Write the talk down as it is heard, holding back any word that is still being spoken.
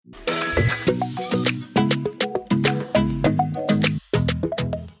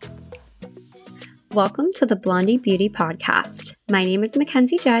Welcome to the Blondie Beauty Podcast. My name is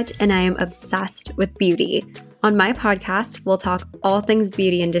Mackenzie Judge, and I am obsessed with beauty. On my podcast, we'll talk all things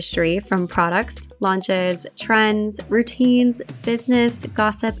beauty industry, from products, launches, trends, routines, business,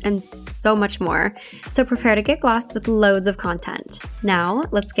 gossip, and so much more. So prepare to get glossed with loads of content. Now,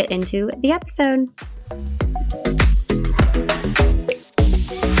 let's get into the episode.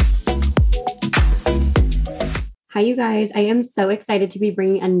 Hi, you guys. I am so excited to be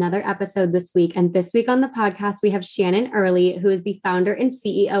bringing another episode this week. And this week on the podcast, we have Shannon Erley, who is the founder and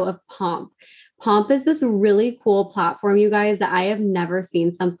CEO of Pomp. Pomp is this really cool platform, you guys, that I have never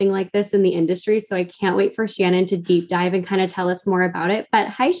seen something like this in the industry. So I can't wait for Shannon to deep dive and kind of tell us more about it. But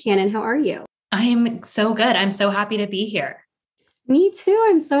hi, Shannon, how are you? I'm so good. I'm so happy to be here. Me too.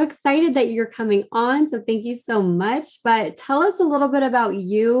 I'm so excited that you're coming on. So thank you so much. But tell us a little bit about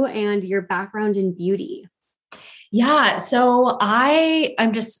you and your background in beauty. Yeah. So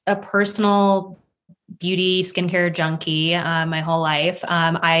I'm just a personal beauty skincare junkie my whole life.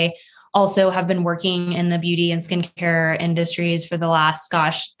 I also have been working in the beauty and skincare industries for the last,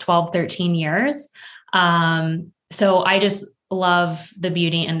 12, 13 years. So I just love the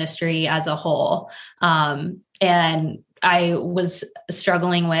beauty industry as a whole. And I was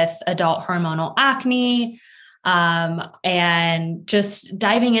struggling with adult hormonal acne, and just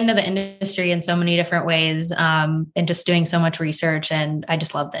diving into the industry in so many different ways, and just doing so much research. And I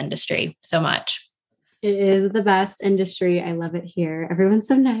just love the industry so much. It is the best industry. I love it here. Everyone's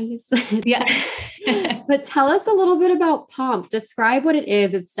so nice. Yeah. But tell us a little bit about Pomp. Describe what it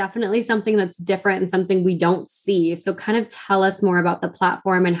is. It's definitely something that's different and something we don't see. So kind of tell us more about the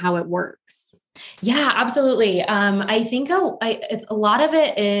platform and how it works. Yeah, absolutely. I think a lot of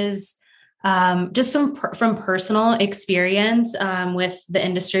it is just from personal experience with the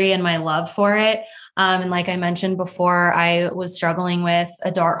industry and my love for it. And like I mentioned before, I was struggling with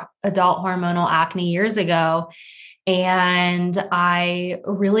adult hormonal acne years ago. And I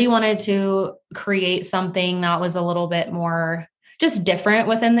really wanted to create something that was a little bit more just different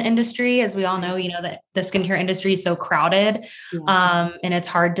within the industry. As we all know, that the skincare industry is so crowded, and it's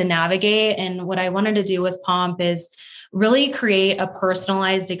hard to navigate. And what I wanted to do with Pomp is really create a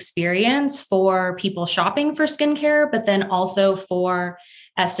personalized experience for people shopping for skincare, but then also for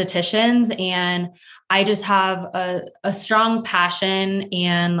estheticians. And I just have a strong passion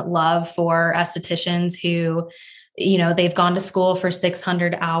and love for estheticians who, they've gone to school for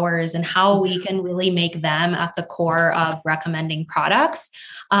 600 hours, and how we can really make them at the core of recommending products.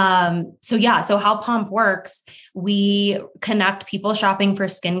 So how Pomp works, we connect people shopping for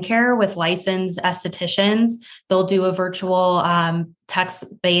skincare with licensed estheticians. They'll do a virtual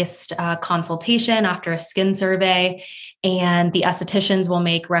text-based consultation after a skin survey, and the estheticians will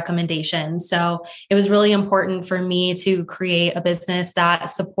make recommendations. So it was really important for me to create a business that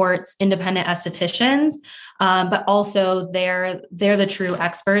supports independent estheticians, but also they're the true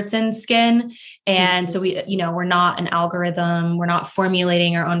experts in skin. And so we're not an algorithm. We're not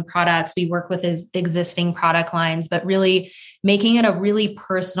formulating our own products. We work with existing product lines, but really making it a really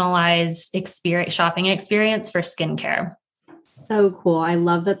personalized shopping experience for skincare. So cool. I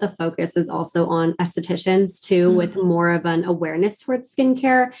love that the focus is also on estheticians too, with more of an awareness towards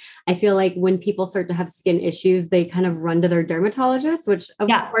skincare. I feel like when people start to have skin issues, they kind of run to their dermatologist, which of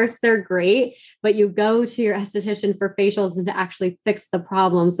course they're great, but you go to your esthetician for facials and to actually fix the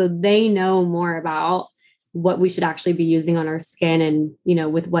problem. So they know more about what we should actually be using on our skin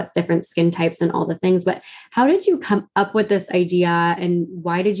and, with what different skin types and all the things. But how did you come up with this idea, and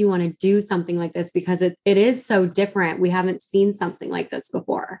why did you want to do something like this? Because it is so different. We haven't seen something like this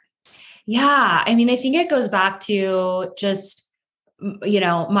before. Yeah. I mean, I think it goes back to just,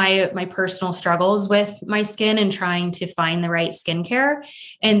 my personal struggles with my skin and trying to find the right skincare.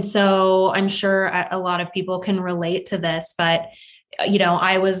 And so I'm sure a lot of people can relate to this, but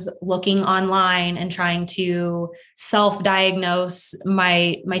I was looking online and trying to self-diagnose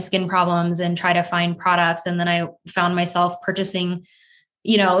my skin problems and try to find products. And then I found myself purchasing,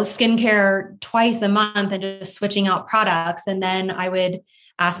 skincare twice a month and just switching out products. And then I would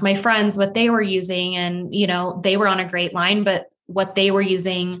ask my friends what they were using, and, they were on a great line, but what they were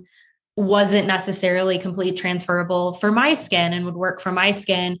using wasn't necessarily completely transferable for my skin and would work for my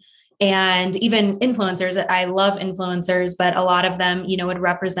skin. And even influencers, I love influencers, but a lot of them, would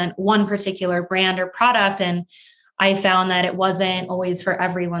represent one particular brand or product. And I found that it wasn't always for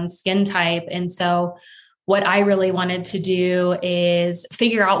everyone's skin type. And so what I really wanted to do is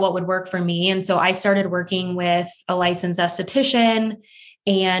figure out what would work for me. And so I started working with a licensed esthetician,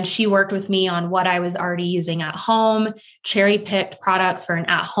 and she worked with me on what I was already using at home, cherry-picked products for an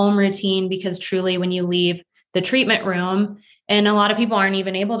at-home routine, because truly when you leave the treatment room, and a lot of people aren't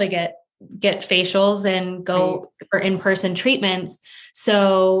even able to get get facials and go for in-person treatments.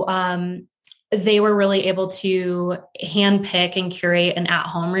 So, they were really able to handpick and curate an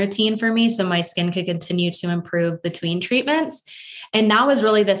at-home routine for me so my skin could continue to improve between treatments. And that was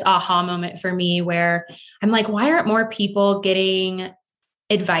really this aha moment for me where I'm like, why aren't more people getting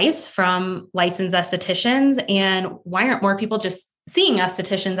advice from licensed estheticians? And why aren't more people just seeing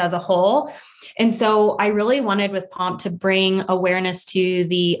estheticians as a whole? And so I really wanted with Pomp to bring awareness to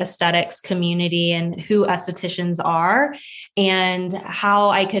the aesthetics community and who estheticians are and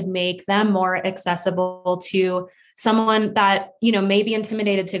how I could make them more accessible to someone that, may be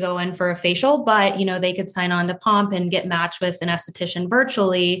intimidated to go in for a facial, but, they could sign on to Pomp and get matched with an esthetician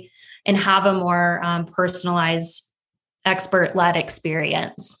virtually and have a more personalized, expert-led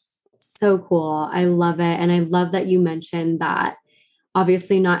experience. So cool. I love it. And I love that you mentioned that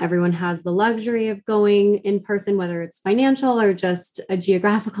obviously not everyone has the luxury of going in person, whether it's financial or just a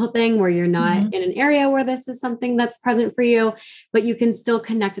geographical thing where you're not in an area where this is something that's present for you, but you can still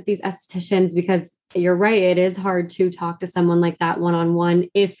connect with these estheticians because you're right. It is hard to talk to someone like that one-on-one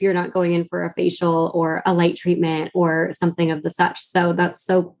if you're not going in for a facial or a light treatment or something of the such. So that's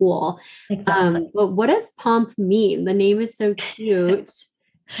so cool. Exactly. But what does Pomp mean? The name is so cute.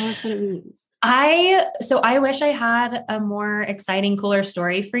 Tell us what it means. I wish I had a more exciting, cooler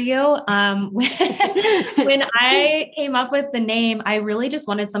story for you. When I came up with the name, I really just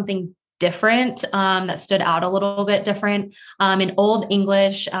wanted something different, that stood out a little bit different. In Old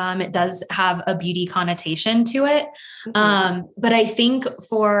English, it does have a beauty connotation to it. But I think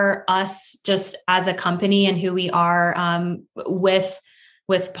for us, just as a company and who we are,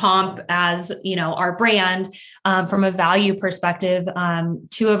 with Pomp as, our brand, from a value perspective,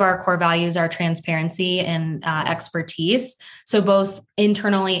 two of our core values are transparency and expertise. So both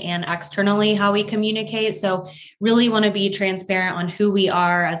internally and externally, how we communicate. So really want to be transparent on who we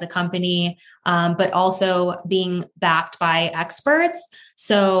are as a company, but also being backed by experts.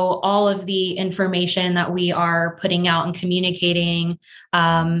 So all of the information that we are putting out and communicating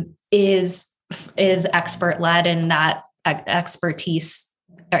is expert led in that expertise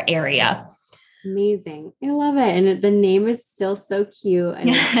area. Amazing. I love it. And the name is still so cute.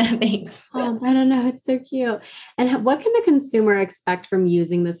 And thanks. I don't know. It's so cute. And what can the consumer expect from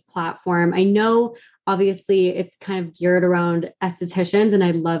using this platform? I know obviously it's kind of geared around estheticians, and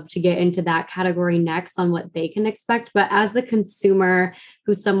I'd love to get into that category next on what they can expect. But as the consumer,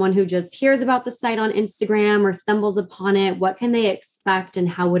 who's someone who just hears about the site on Instagram or stumbles upon it, what can they expect and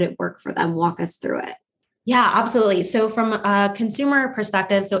how would it work for them? Walk us through it. Yeah, absolutely. So from a consumer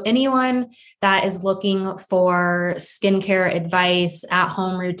perspective, so anyone that is looking for skincare advice,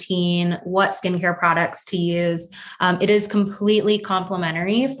 at-home routine, what skincare products to use, it is completely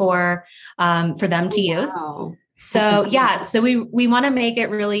complimentary for them to use. So yeah, so we want to make it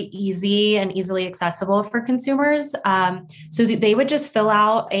really easy and easily accessible for consumers. So that they would just fill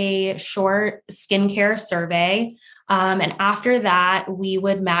out a short skincare survey. And after that, we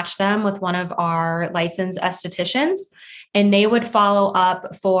would match them with one of our licensed estheticians, and they would follow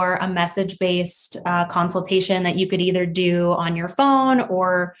up for a message-based consultation that you could either do on your phone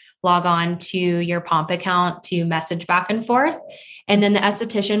or log on to your Pomp account to message back and forth. And then the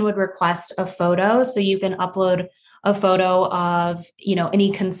esthetician would request a photo. So you can upload a photo of,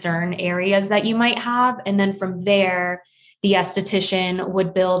 any concern areas that you might have. And then from there, the esthetician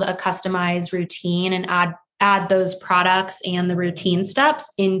would build a customized routine and add those products and the routine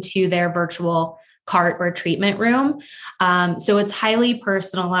steps into their virtual cart or treatment room. So it's highly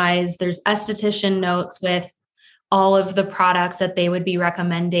personalized. There's esthetician notes with all of the products that they would be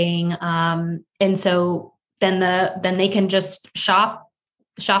recommending. And so then they can just shop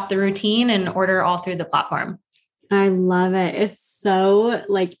the routine and order all through the platform. I love it. It's so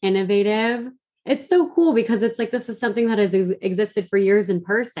innovative. It's so cool because it's this is something that has existed for years in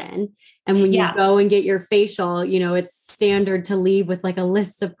person. And when you go and get your facial, it's standard to leave with a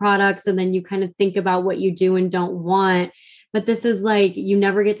list of products. And then you kind of think about what you do and don't want. But this is you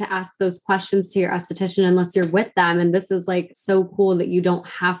never get to ask those questions to your esthetician unless you're with them. And this is so cool that you don't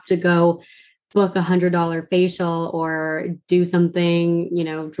have to go book $100 facial or do something,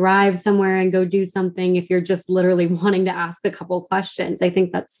 drive somewhere and go do something if you're just literally wanting to ask a couple questions. I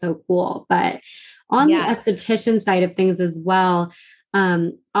think that's so cool. But on the esthetician side of things as well,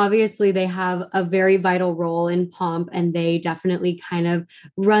 obviously they have a very vital role in Pomp and they definitely kind of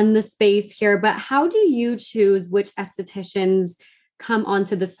run the space here. But how do you choose which estheticians come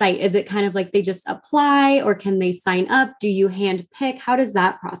onto the site? Is it kind of they just apply or can they sign up? Do you hand pick? How does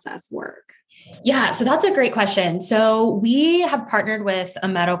that process work? Yeah, so that's a great question. So we have partnered with a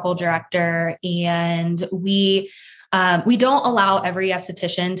medical director and we We don't allow every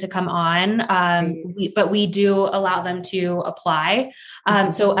esthetician to come on, but we do allow them to apply.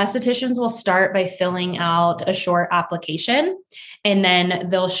 So estheticians will start by filling out a short application, and then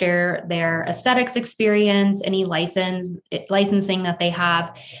they'll share their aesthetics experience, any licensing that they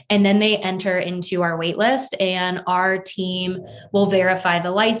have, and then they enter into our wait list, and our team will verify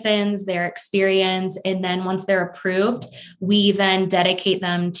the license, their experience, and then once they're approved, we then dedicate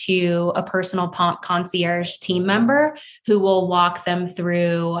them to a personal Pomp concierge team member who will walk them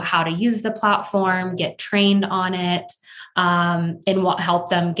through how to use the platform, get trained on it, and help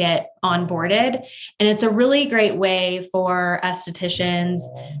them get onboarded. And it's a really great way for estheticians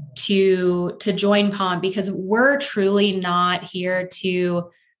to join Pomp, because we're truly not here to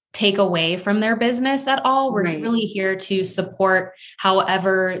take away from their business at all. We're really here to support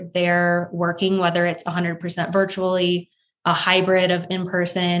however they're working, whether it's 100% virtually, a hybrid of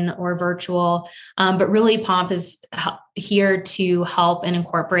in-person or virtual. But really Pomp is here to help and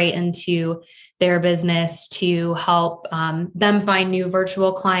incorporate into their business to help them find new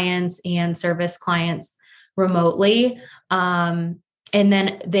virtual clients and service clients remotely. And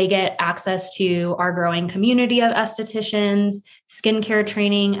then they get access to our growing community of estheticians, skincare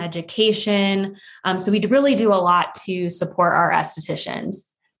training, education. So we really do a lot to support our estheticians.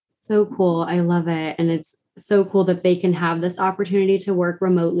 So cool. I love it. And it's so cool that they can have this opportunity to work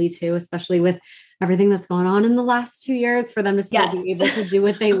remotely too, especially with everything that's gone on in the last 2 years, for them to still be able to do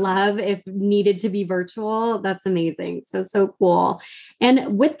what they love if needed to be virtual. That's amazing. So cool.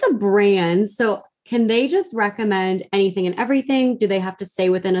 And with the brands, so can they just recommend anything and everything? Do they have to stay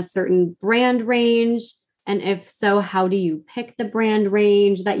within a certain brand range? And if so, how do you pick the brand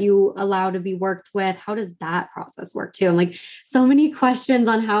range that you allow to be worked with? How does that process work too? I'm like, so many questions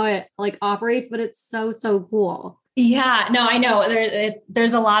on how it like operates, but it's so cool. Yeah, no, I know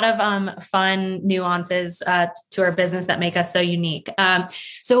there's a lot of fun nuances to our business that make us so unique.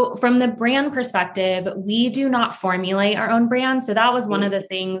 So from the brand perspective, we do not formulate our own brand. So that was one of the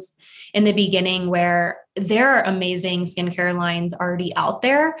things in the beginning where there are amazing skincare lines already out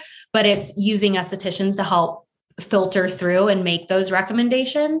there, but it's using estheticians to help filter through and make those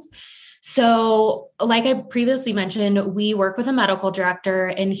recommendations. So like I previously mentioned, we work with a medical director,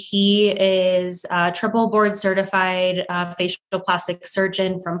 and he is a triple board certified facial plastic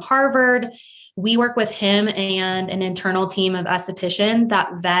surgeon from Harvard. We work with him and an internal team of estheticians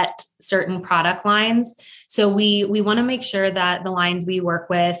that vet certain product lines. So we want to make sure that the lines we work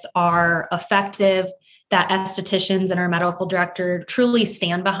with are effective, that estheticians and our medical director truly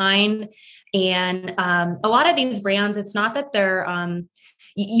stand behind. And a lot of these brands, it's not that they're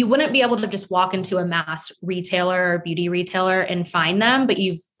you wouldn't be able to just walk into a mass retailer or beauty retailer and find them, but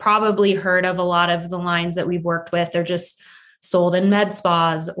you've probably heard of a lot of the lines that we've worked with. They're just sold in med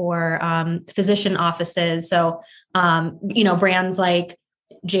spas or physician offices. So, brands like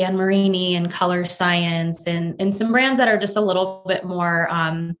Jan Marini and Color Science and some brands that are just a little bit more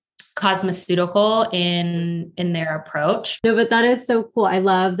cosmeceutical in their approach. No, but that is so cool. I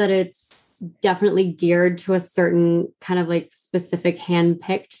love that it's definitely geared to a certain kind of like specific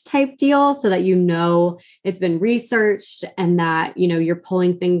hand-picked type deal, so that it's been researched and that you're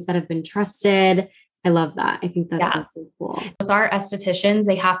pulling things that have been trusted. I love that. I think that's so cool. With our estheticians,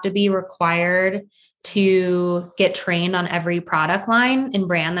 they have to be required to get trained on every product line and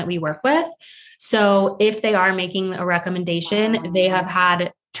brand that we work with. So if they are making a recommendation, they have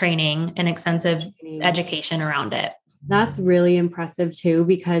had training and extensive education around it. That's really impressive too,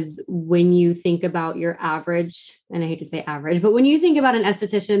 because when you think about your average, and I hate to say average, but when you think about an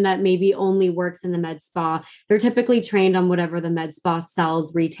esthetician that maybe only works in the med spa, they're typically trained on whatever the med spa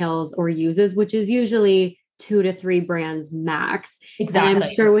sells, retails, or uses, which is usually 2 to 3 brands max. Exactly. And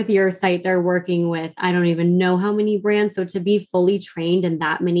I'm sure with your site, they're working with, I don't even know how many brands. So to be fully trained in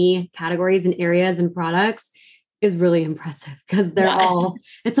that many categories and areas and products is really impressive, because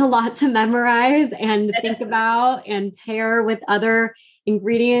it's a lot to memorize and think about and pair with other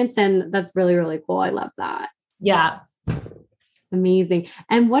ingredients. And that's really, really cool. I love that. Yeah. Amazing.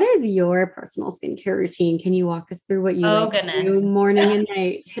 And what is your personal skincare routine? Can you walk us through what you do morning and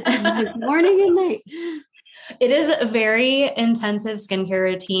night? Morning and night. It is a very intensive skincare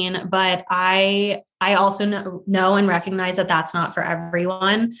routine, but I also know and recognize that that's not for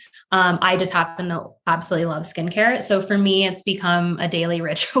everyone. I just happen to absolutely love skincare. So for me, it's become a daily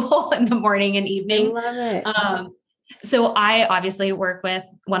ritual in the morning and evening. I love it. So I obviously work with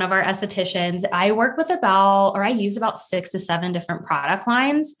one of our estheticians. I work with I use about 6 to 7 different product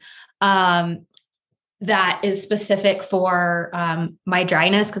lines. that is specific for my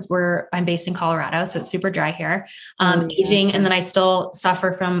dryness because I'm based in Colorado, so it's super dry here. Aging, and then I still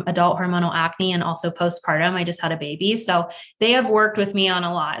suffer from adult hormonal acne and also postpartum. I just had a baby, so they have worked with me on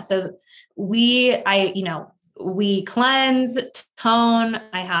a lot. So we cleanse, tone.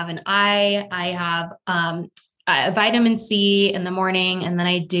 I have an eye. I have vitamin C in the morning, and then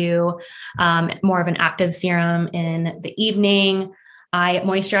I do more of an active serum in the evening. I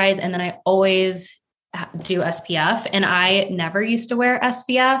moisturize, and then I always do SPF, and I never used to wear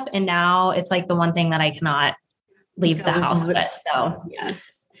SPF. And now it's like the one thing that I cannot leave the house with. So yes,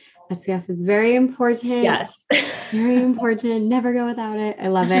 SPF is very important. Yes. Very important. Never go without it. I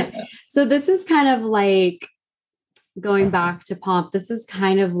love it. So this is kind of like going back to Pomp. This is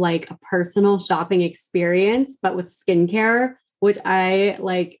kind of like a personal shopping experience, but with skincare, which I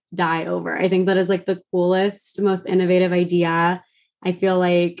like die over. I think that is like the coolest, most innovative idea. I feel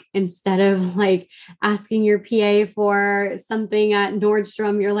like instead of like asking your PA for something at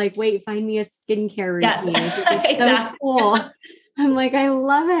Nordstrom, you're like, wait, find me a skincare routine. Yes. It's so cool. I'm like, I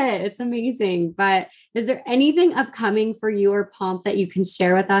love it. It's amazing. But is there anything upcoming for you or Pomp that you can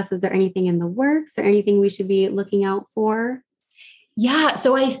share with us? Is there anything in the works or anything we should be looking out for? Yeah.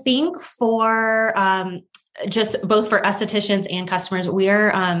 So I think for just both for estheticians and customers,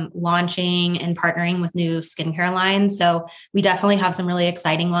 we're launching and partnering with new skincare lines. So we definitely have some really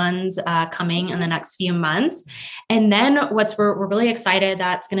exciting ones coming in the next few months. And then we're really excited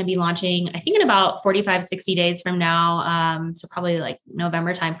that's going to be launching, I think in about 45, 60 days from now. So probably like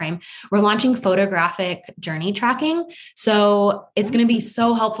November timeframe, we're launching photographic journey tracking. So it's going to be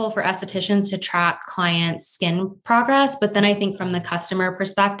so helpful for estheticians to track clients' skin progress. But then I think from the customer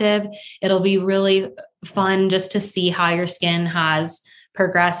perspective, it'll be really fun just to see how your skin has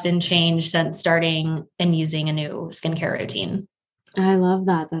progressed and changed since starting and using a new skincare routine. I love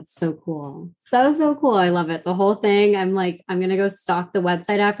that. That's so cool. So cool. I love it. The whole thing. I'm like, I'm going to go stalk the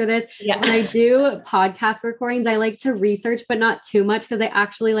website after this. Yeah. When I do podcast recordings, I like to research, but not too much because I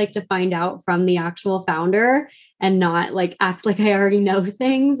actually like to find out from the actual founder and not like act like I already know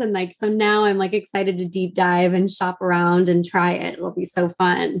things. And like, so now I'm like excited to deep dive and shop around and try it. It'll be so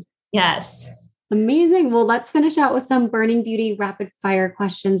fun. Yes. Amazing. Well, let's finish out with some burning beauty rapid fire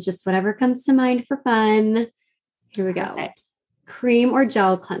questions. Just whatever comes to mind for fun. Here we go. Okay. Cream or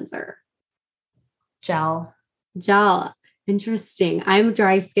gel cleanser? Gel. Gel. Interesting. I'm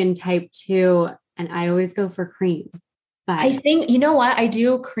dry skin type 2, and I always go for cream. But I think, you know what? I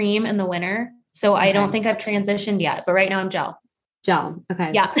do cream in the winter. So I don't think I've transitioned yet, but right now I'm gel. Gel.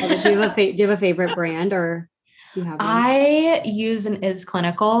 Okay. Yeah. Do you have a favorite brand or do you have one? I use an Is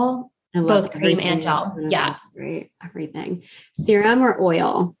Clinical. Both cream and gel. Yeah. Great. Everything. Serum or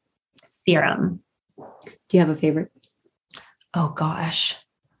oil? Serum. Do you have a favorite? Oh gosh.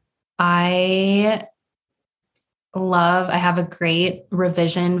 I have a great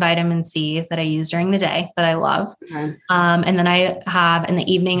Revision vitamin C that I use during the day that I love. Okay. And then I have in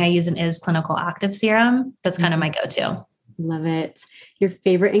the evening, I use an Is Clinical Active Serum. That's kind of my go-to. Love it. Your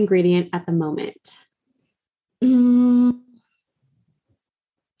favorite ingredient at the moment?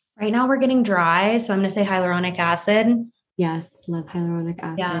 Right now we're getting dry, so I'm going to say hyaluronic acid. Yes, love hyaluronic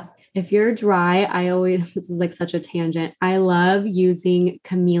acid. Yeah. If you're dry, this is like such a tangent. I love using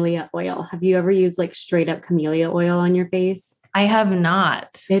camellia oil. Have you ever used like straight up camellia oil on your face? I have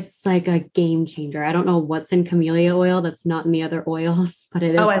not. It's like a game changer. I don't know what's in camellia oil that's not in the other oils, but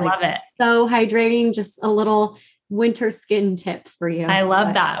it is. Oh, I love it. So hydrating, just a little winter skin tip for you. I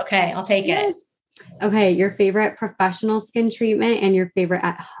love that. Okay, I'll take it. Okay, your favorite professional skin treatment and your favorite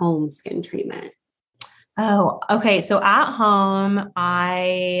at-home skin treatment. Oh, okay. So at home,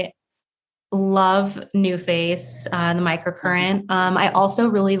 I love NuFace, the microcurrent. I also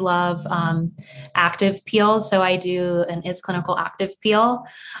really love active peels. So I do an Is Clinical active peel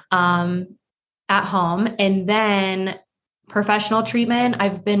at home. And then professional treatment,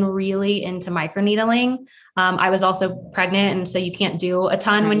 I've been really into microneedling. I was also pregnant, and so you can't do a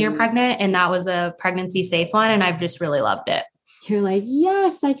ton when you're pregnant. And that was a pregnancy safe one. And I've just really loved it. You're like,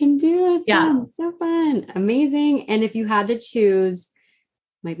 yes, I can do this. Yeah. So fun. Amazing. And if you had to choose,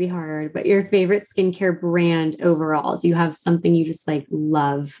 might be hard, but your favorite skincare brand overall, do you have something you just like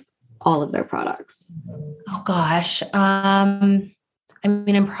love all of their products? Oh gosh. I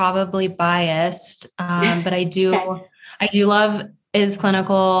mean, I'm probably biased, but I do, I do love Is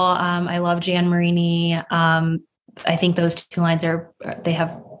Clinical. I love Jan Marini. I think those two lines they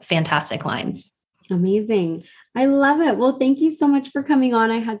have fantastic lines. Amazing. I love it. Well, thank you so much for coming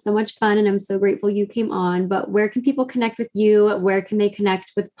on. I had so much fun and I'm so grateful you came on, but where can people connect with you? Where can they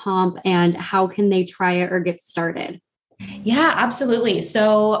connect with Pomp and how can they try it or get started? Yeah, absolutely.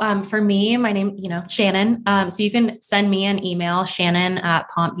 So for me, my name, Shannon. So you can send me an email,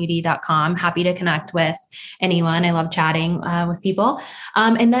 shannon@pompbeauty.com. Happy to connect with anyone. I love chatting with people.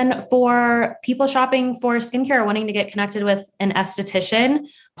 And then for people shopping for skincare, wanting to get connected with an esthetician,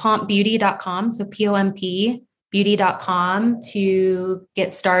 pompbeauty.com. So POMP beauty.com to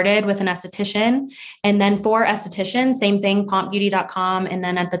get started with an esthetician. And then for estheticians, same thing, pompbeauty.com. And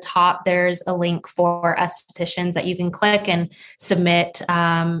then at the top, there's a link for estheticians that you can click and submit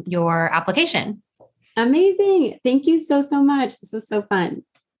your application. Amazing. Thank you so, so much. This was so fun.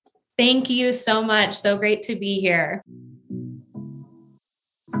 Thank you so much. So great to be here.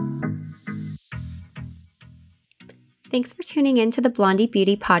 Thanks for tuning in to the Blondie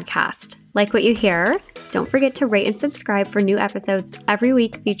Beauty Podcast. Like what you hear? Don't forget to rate and subscribe for new episodes every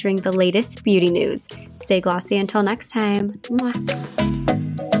week featuring the latest beauty news. Stay glossy until next time. Mwah.